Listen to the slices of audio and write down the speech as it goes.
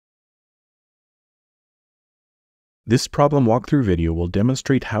This problem walkthrough video will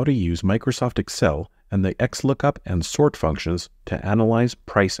demonstrate how to use Microsoft Excel and the XLOOKUP and SORT functions to analyze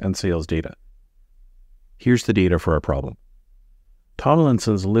price and sales data. Here's the data for our problem.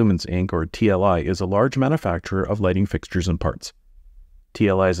 Tomlinson's Lumens Inc. or TLI is a large manufacturer of lighting fixtures and parts.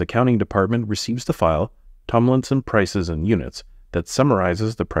 TLI's accounting department receives the file Tomlinson Prices and Units that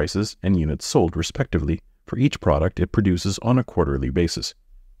summarizes the prices and units sold respectively for each product it produces on a quarterly basis.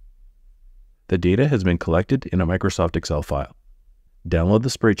 The data has been collected in a Microsoft Excel file. Download the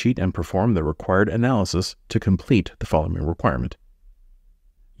spreadsheet and perform the required analysis to complete the following requirement.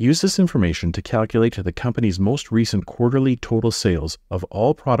 Use this information to calculate the company's most recent quarterly total sales of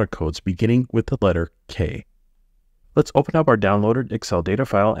all product codes beginning with the letter K. Let's open up our downloaded Excel data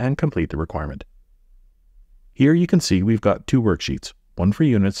file and complete the requirement. Here you can see we've got two worksheets, one for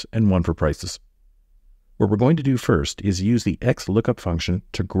units and one for prices. What we're going to do first is use the XLOOKUP function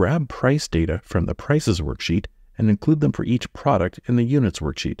to grab price data from the prices worksheet and include them for each product in the units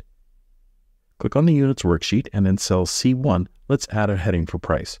worksheet. Click on the units worksheet and in cell C1, let's add a heading for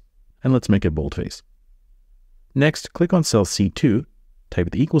price, and let's make it boldface. Next, click on cell C2, type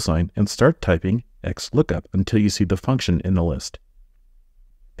the equal sign, and start typing XLOOKUP until you see the function in the list.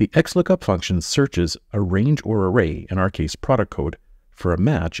 The XLOOKUP function searches a range or array, in our case product code, for a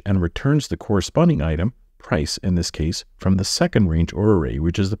match and returns the corresponding item, price in this case, from the second range or array,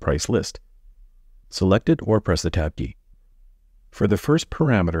 which is the price list. Select it or press the Tab key. For the first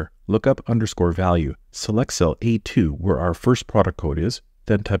parameter, lookup_value, select cell A2 where our first product code is,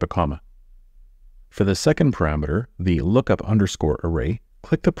 then type a comma. For the second parameter, the lookup_array,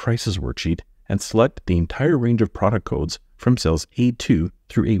 click the prices worksheet and select the entire range of product codes from cells A2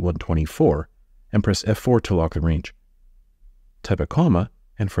 through A124 and press F4 to lock the range. Type a comma,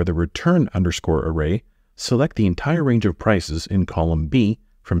 and for the return_array, select the entire range of prices in column B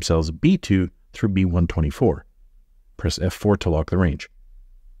from cells B2 through B124. Press F4 to lock the range.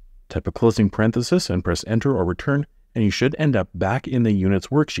 Type a closing parenthesis and press Enter or Return, and you should end up back in the units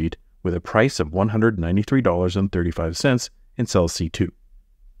worksheet with a price of $193.35 in cell C2.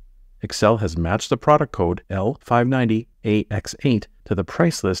 Excel has matched the product code L590AX8 to the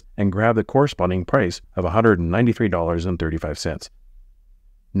price list and grabbed the corresponding price of $193.35.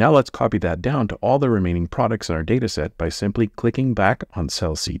 Now let's copy that down to all the remaining products in our dataset by simply clicking back on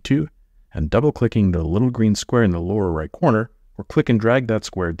cell C2 and double-clicking the little green square in the lower right corner, or click and drag that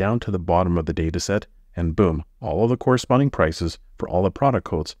square down to the bottom of the dataset, and boom, all of the corresponding prices for all the product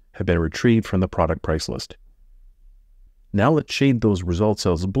codes have been retrieved from the product price list. Now let's shade those result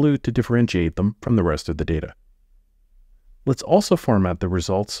cells blue to differentiate them from the rest of the data. Let's also format the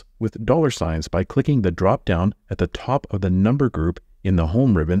results with $signs by clicking the drop-down at the top of the number group in the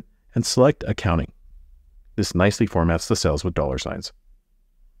Home ribbon and select Accounting. This nicely formats the cells with $signs.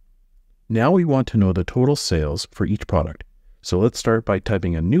 Now we want to know the total sales for each product. So let's start by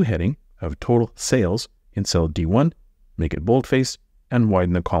typing a new heading of Total Sales in cell D1, make it boldface, and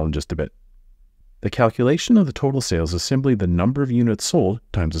widen the column just a bit. The calculation of the total sales is simply the number of units sold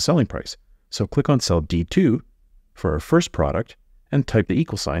times the selling price. So click on cell D2 for our first product and type the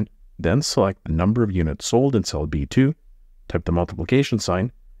equal sign, then select the number of units sold in cell B2, type the multiplication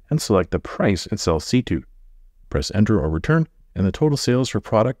sign, and select the price in cell C2. Press Enter or Return, and the total sales for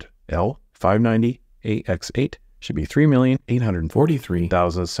product L590AX8 should be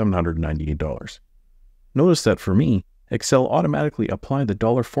 $3,843,798. Notice that for me, Excel automatically applied the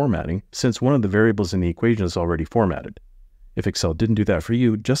dollar formatting since one of the variables in the equation is already formatted. If Excel didn't do that for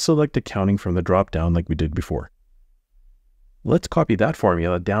you, just select Accounting from the drop-down like we did before. Let's copy that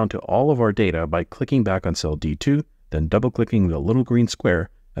formula down to all of our data by clicking back on cell D2, then double-clicking the little green square,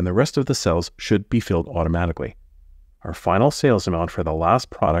 and the rest of the cells should be filled automatically. Our final sales amount for the last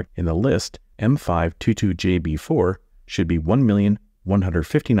product in the list, M522JB4, should be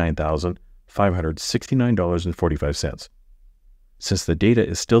 $1,159,569.45. Since the data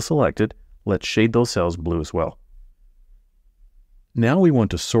is still selected, let's shade those cells blue as well. Now we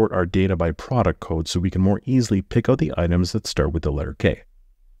want to sort our data by product code so we can more easily pick out the items that start with the letter K.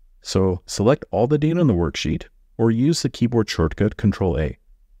 So select all the data in the worksheet, or use the keyboard shortcut Ctrl-A.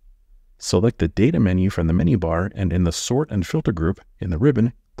 Select the data menu from the menu bar, and in the Sort and Filter group in the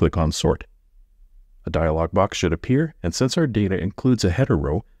ribbon, click on Sort. A dialog box should appear, and since our data includes a header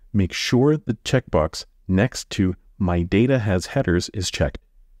row, make sure the checkbox next to My Data Has Headers is checked.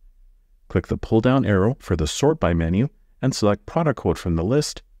 Click the pull-down arrow for the Sort By menu and select product code from the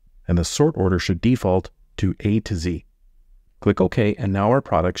list, and the sort order should default to A to Z. Click OK, and now our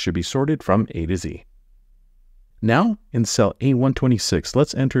products should be sorted from A to Z. Now, in cell A126,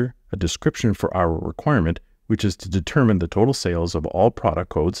 let's enter a description for our requirement, which is to determine the total sales of all product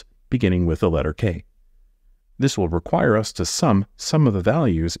codes beginning with the letter K. This will require us to sum some of the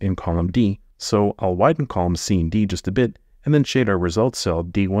values in column D, so I'll widen columns C and D just a bit and then shade our results cell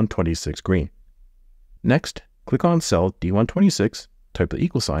D126 green. Next, click on cell D126, type the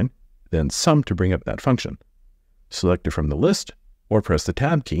equal sign, then sum to bring up that function. Select it from the list or press the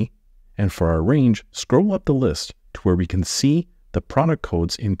Tab key, and for our range, scroll up the list to where we can see the product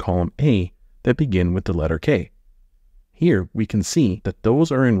codes in column A that begin with the letter K. Here we can see that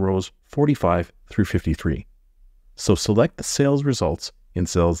those are in rows 45 through 53. So select the sales results in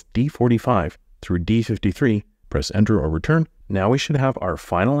cells D45 through D53, press enter or return. Now we should have our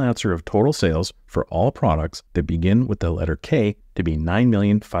final answer of total sales for all products that begin with the letter K to be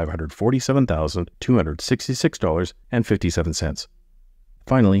 $9,547,266.57.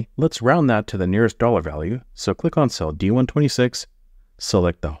 Finally, let's round that to the nearest dollar value, so click on cell D126,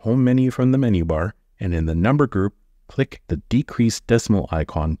 select the home menu from the menu bar, and in the number group, click the decreased decimal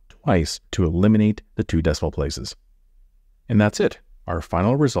icon twice to eliminate the 2 decimal places. And that's it. Our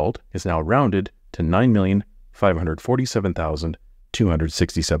final result is now rounded to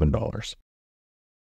 $9,547,267.